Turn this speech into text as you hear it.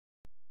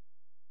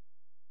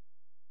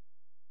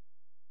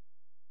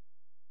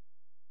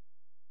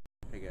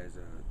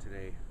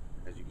Today,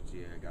 as you can see,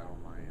 I got all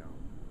my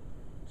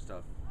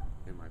stuff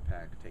in my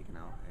pack taken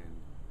out, and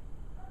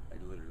I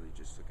literally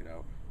just took it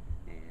out.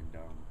 And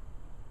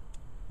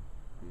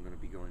I'm going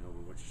to be going over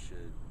what you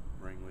should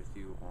bring with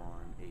you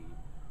on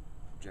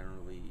a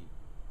generally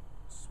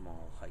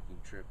small hiking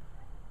trip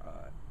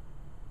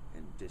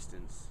in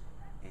distance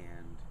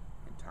and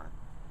in time.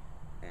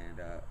 And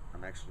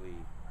I'm actually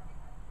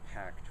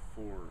packed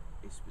for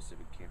a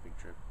specific camping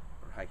trip,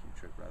 or hiking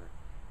trip rather,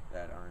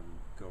 that I'm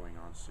going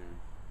on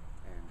soon.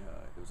 And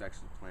it was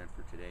actually planned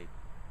for today,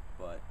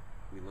 but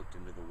we looked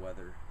into the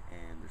weather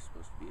and there's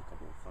supposed to be a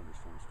couple of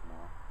thunderstorms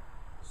tomorrow,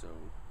 so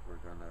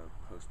we're gonna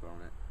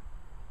postpone it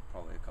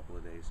probably a couple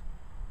of days.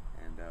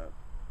 And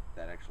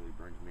that actually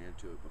brings me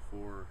into it.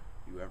 Before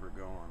you ever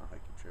go on a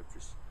hiking trip,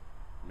 just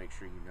make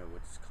sure you know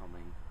what's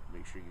coming.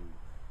 Make sure you,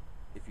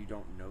 if you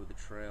don't know the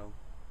trail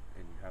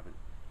and you haven't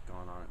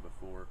gone on it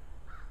before,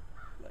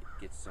 like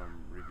get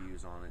some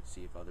reviews on it,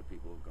 see if other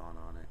people have gone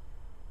on it.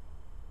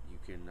 You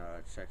can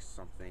check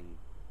something,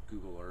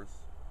 Google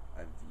Earth.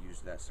 I've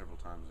used that several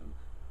times in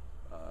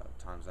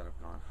times that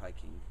I've gone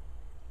hiking.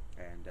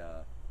 And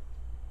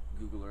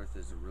Google Earth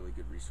is a really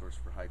good resource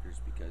for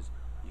hikers because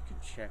you can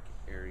check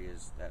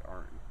areas that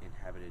aren't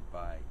inhabited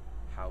by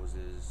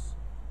houses.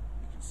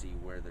 You can see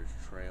where there's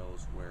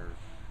trails, where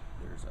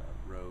there's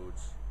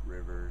roads,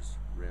 rivers,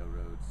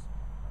 railroads,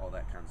 all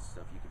that kinds of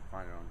stuff. You can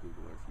find it on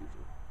Google Earth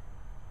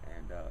usually.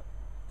 And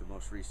the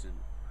most recent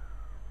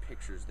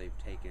pictures they've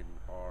taken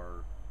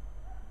are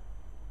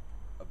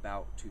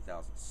about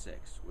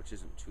 2006, which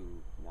isn't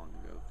too long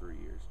ago, 3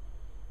 years.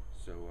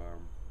 So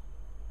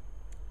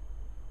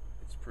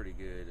it's a pretty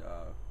good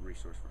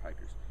resource for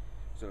hikers.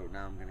 So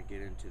now I'm going to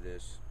get into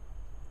this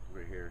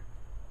right here.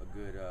 A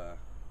good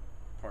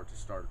part to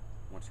start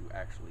once you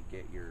actually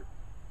get your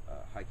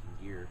hiking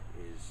gear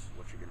is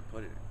what you're going to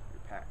put it in,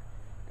 your pack.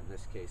 In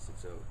this case,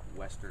 it's a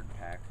Western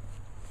pack.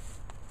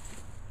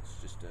 It's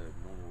just a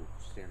normal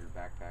standard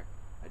backpack.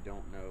 I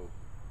don't know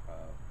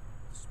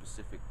the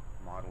specific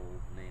model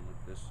name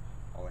of this.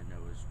 All I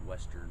know is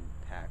Western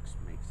Packs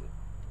makes it.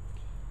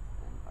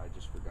 And I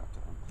just forgot to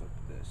unclip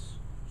this.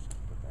 Just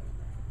gonna put that in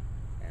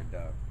there.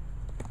 And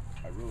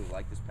I really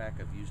like this pack.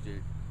 I've used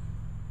it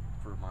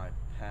for my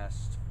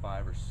past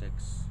 5 or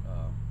 6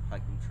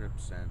 hiking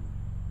trips and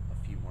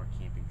a few more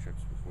camping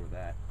trips before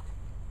that.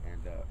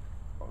 And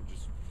I'll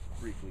just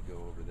briefly go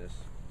over this.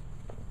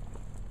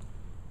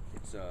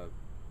 It's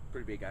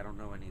pretty big. I don't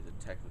know any of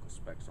the technical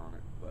specs on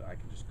it, but I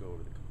can just go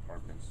over the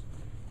compartments.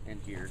 And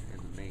here in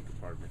the main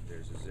compartment,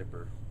 there's a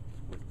zipper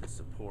with the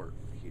support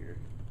here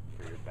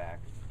for your back,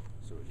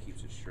 so it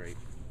keeps it straight.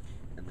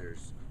 And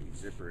there's a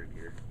zipper in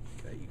here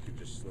that you can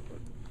just slip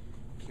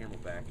a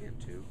camelback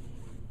into,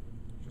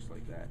 just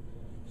like that.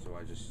 So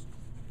I just,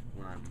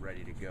 when I'm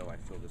ready to go, I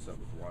fill this up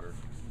with water,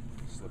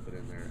 slip it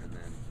in there, and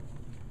then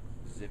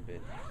zip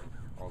it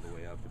all the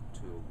way up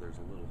until there's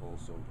a little hole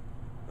so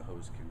the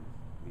hose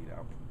can lead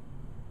out.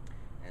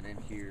 And in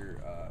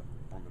here,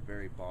 on the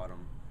very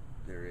bottom,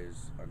 there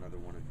is another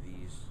one of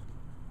these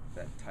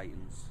that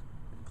tightens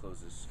and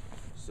closes.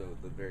 So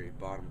the very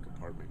bottom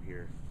compartment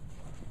here,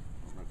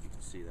 I don't know if you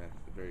can see that,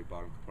 the very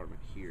bottom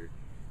compartment here,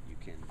 you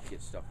can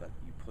get stuff that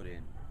you put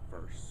in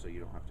first so you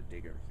don't have to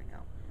dig everything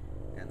out.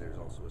 And there's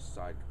also a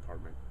side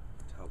compartment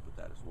to help with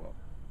that as well.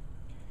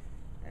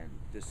 And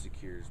this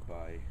secures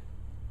by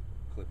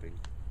clipping.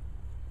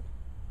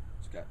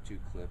 It's got 2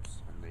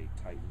 clips and they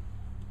tighten.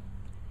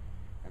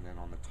 And then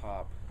on the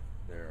top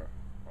there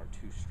are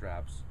 2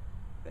 straps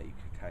that you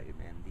can tighten,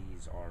 and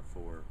these are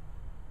for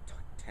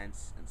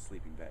tents and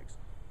sleeping bags.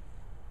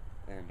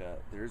 And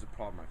there is a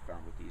problem I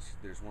found with these.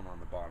 There's one on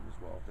the bottom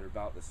as well. They're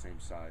about the same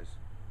size,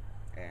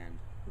 and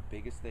the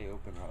biggest they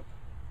open up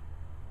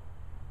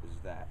is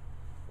that.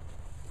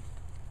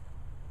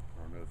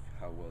 I don't know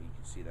how well you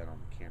can see that on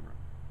the camera,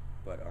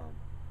 but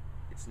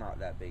it's not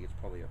that big. It's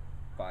probably a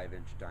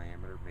 5-inch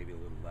diameter, maybe a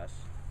little less.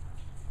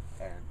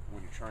 And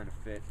when you're trying to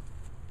fit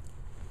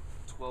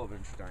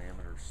 12-inch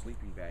diameter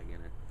sleeping bag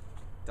in it,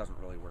 doesn't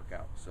really work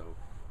out. So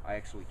I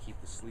actually keep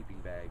the sleeping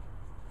bag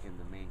in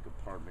the main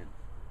compartment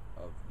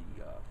of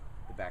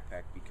the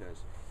backpack because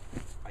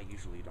I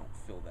usually don't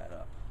fill that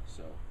up.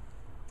 So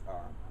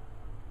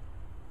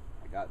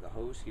I got the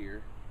hose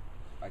here.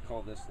 I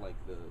call this like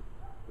the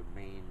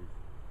main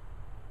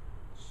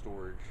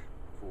storage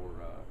for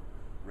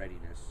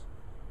readiness,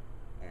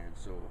 and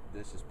so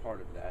this is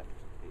part of that.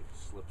 It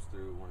slips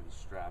through one of these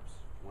straps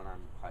when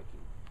I'm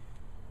hiking.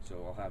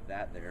 So I'll have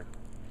that there.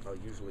 I'll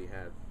usually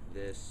have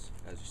this,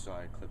 as you saw,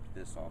 I clipped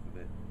this off of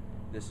it.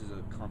 This is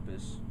a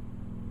compass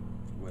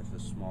with a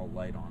small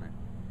light on it.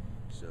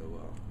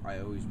 So I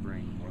always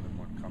bring more than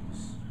one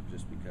compass,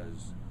 just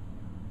because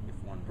if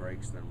one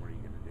breaks, then what are you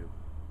going to do?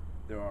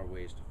 There are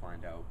ways to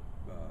find out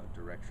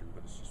direction,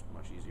 but it's just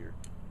much easier.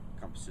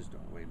 Compasses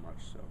don't weigh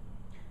much, so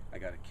I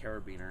got a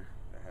carabiner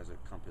that has a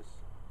compass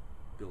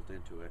built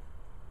into it,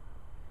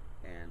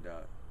 and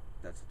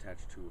that's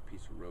attached to a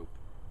piece of rope,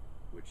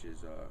 which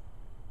has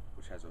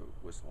a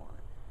whistle on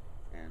it.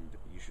 And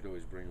you should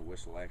always bring a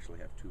whistle. I actually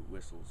have 2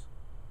 whistles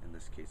in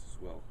this case as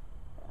well.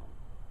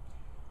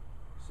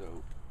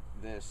 So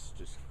this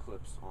just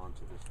clips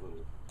onto this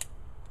little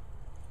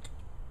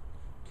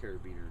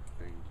carabiner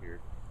thing here,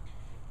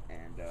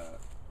 and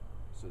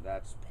so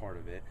that's part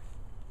of it.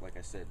 Like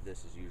I said, this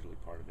is usually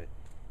part of it,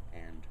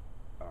 and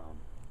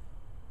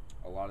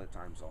a lot of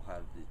times I'll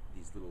have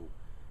these little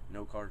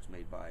note cards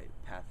made by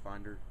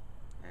Pathfinder,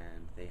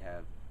 and they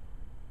have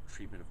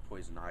treatment of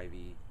poison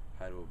ivy,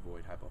 how to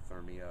avoid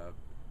hypothermia,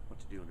 what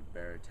to do in a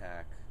bear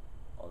attack,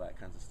 all that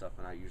kinds of stuff,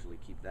 and I usually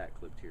keep that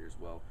clipped here as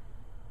well.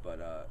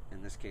 But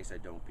in this case I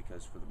don't,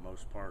 because for the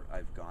most part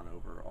I've gone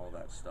over all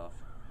that stuff,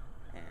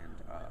 and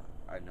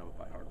I know it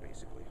by heart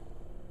basically.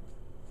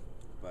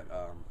 But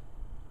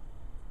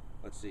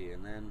let's see,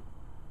 and then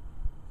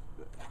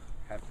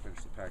haven't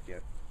finished the pack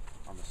yet.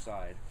 On the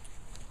side,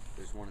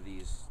 there's one of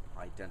these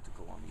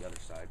identical on the other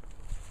side.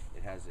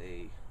 It has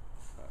a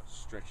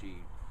stretchy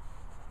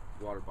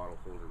water bottle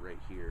holder right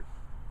here,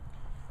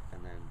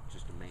 and then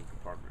just a main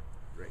compartment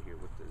right here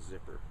with the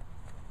zipper.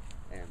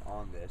 And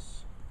on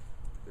this,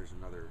 there's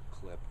another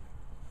clip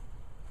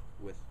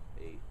with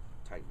a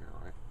tightener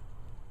on it.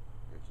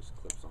 And it just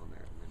clips on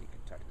there, and then you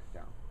can tighten it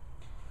down.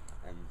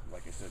 And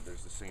like I said,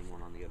 there's the same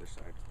one on the other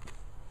side.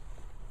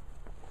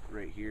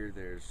 Right here,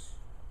 there's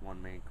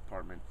one main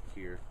compartment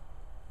here,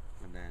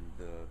 and then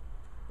the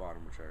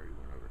bottom, which I already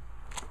went over,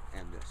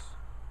 and this.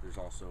 There's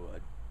also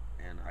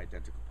an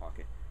identical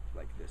pocket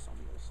like this on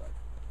the other side.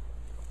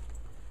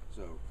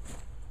 So,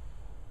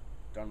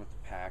 done with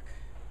the pack.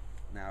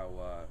 Now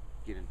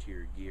get into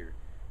your gear.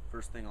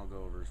 First thing I'll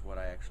go over is what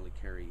I actually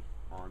carry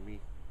on me.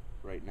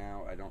 Right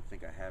now, I don't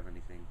think I have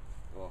anything.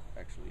 Well,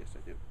 actually, yes,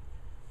 I do.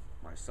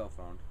 My cell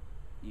phone.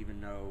 Even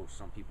though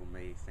some people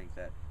may think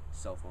that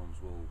cell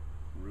phones will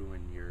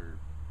ruin your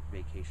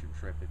vacation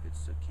trip if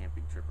it's a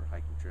camping trip or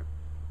hiking trip,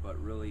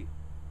 but really,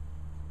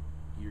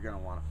 you're gonna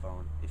want a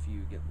phone. If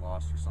you get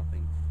lost or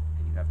something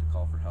and you have to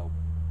call for help,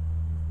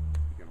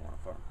 you're gonna want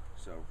a phone.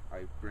 So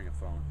I bring a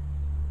phone,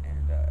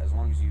 and as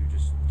long as you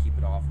just keep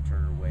it off and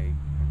turn it away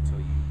until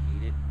you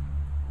need it,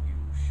 you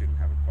shouldn't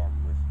have a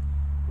problem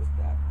with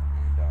that.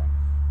 And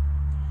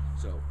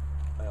so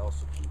I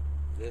also keep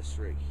this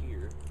right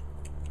here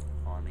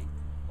on me,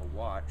 a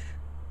watch.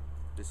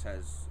 This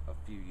has a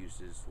few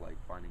uses, like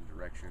finding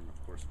direction,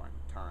 of course finding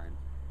time,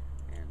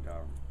 and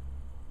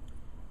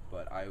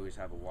but I always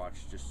have a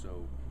watch just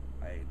so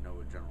I know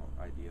a general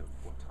idea of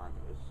what time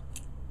it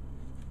is.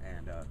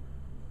 And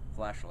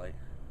flashlight,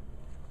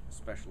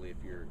 especially if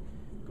you're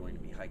going to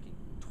be hiking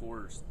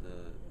towards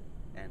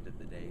the end of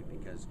the day,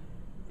 because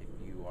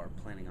if you are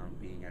planning on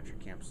being at your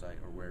campsite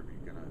or wherever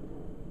you're gonna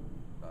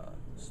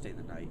stay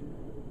the night,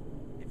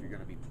 if you're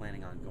gonna be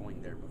planning on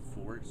going there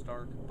before it's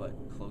dark but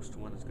close to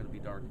when it's gonna be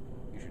dark,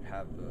 you should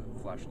have the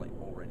flashlight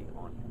already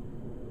on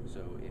you.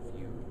 So if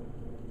you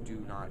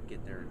do not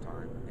get there in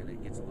time and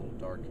it gets a little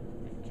dark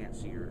and you can't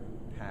see your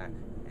pack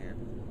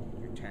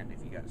and your tent,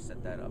 if you got to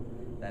set that up,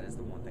 that is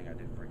the one thing I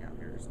didn't bring out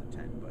here is the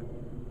tent, but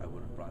I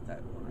would have brought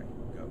that when I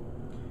go.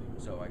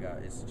 So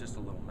it's just a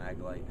little mag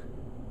light.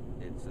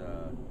 It's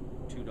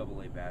 2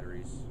 AA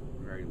batteries,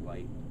 very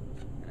light,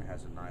 and it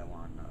has a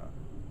nylon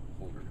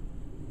holder.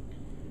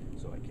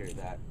 So I carry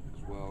that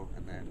as well.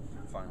 And then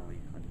finally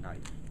a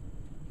knife.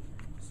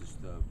 This is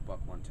the Buck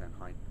 110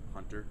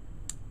 Hunter,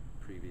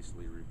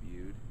 previously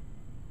reviewed,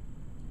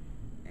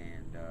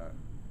 and I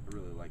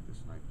really like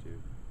this knife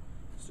too.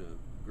 It's a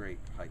great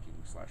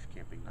hiking /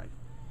 camping knife.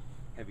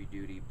 Heavy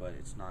duty, but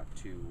it's not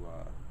too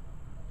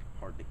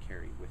hard to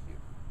carry with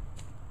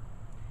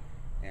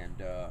you.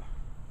 And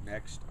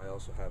next, I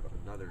also have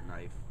another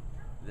knife.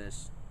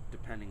 This,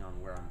 depending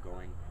on where I'm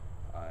going,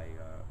 I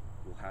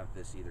will have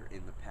this either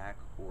in the pack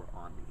or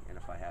on me. And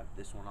if I have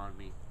this one on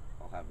me,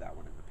 I'll have that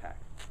one in the pack.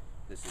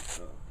 This is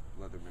the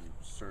Leatherman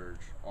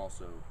Surge,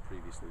 also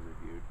previously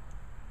reviewed.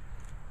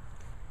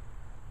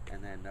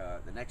 And then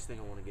the next thing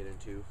I want to get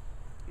into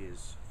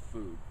is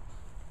food.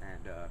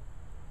 And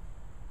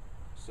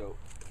so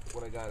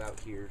what I got out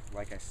here,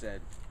 like I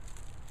said,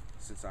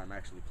 since I'm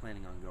actually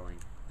planning on going,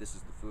 this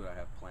is the food I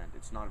have planned.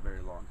 It's not a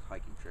very long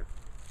hiking trip,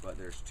 but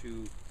there's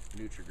 2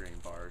 Nutri-Grain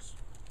bars,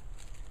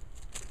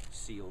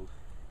 sealed,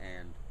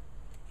 and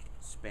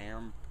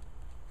Spam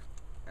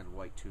and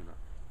white tuna.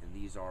 And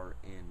these are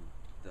in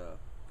the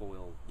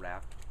foil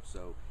wrap,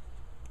 so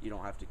you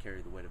don't have to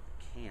carry the weight of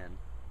the can,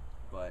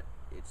 but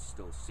it's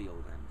still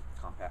sealed and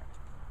compact.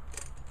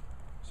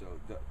 So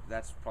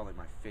that's probably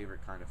my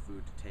favorite kind of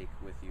food to take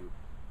with you,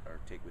 or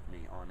take with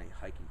me on a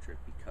hiking trip,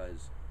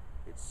 because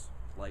it's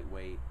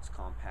lightweight, it's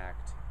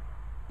compact,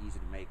 easy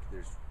to make.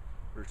 There's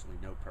virtually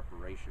no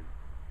preparation.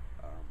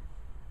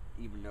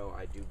 Even though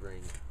I do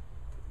bring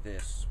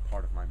this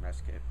part of my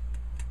mess kit,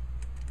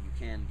 you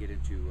can get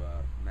into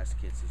mess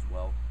kits as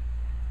well,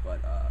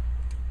 but a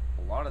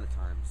lot of the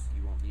times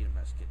you won't need a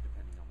mess kit depending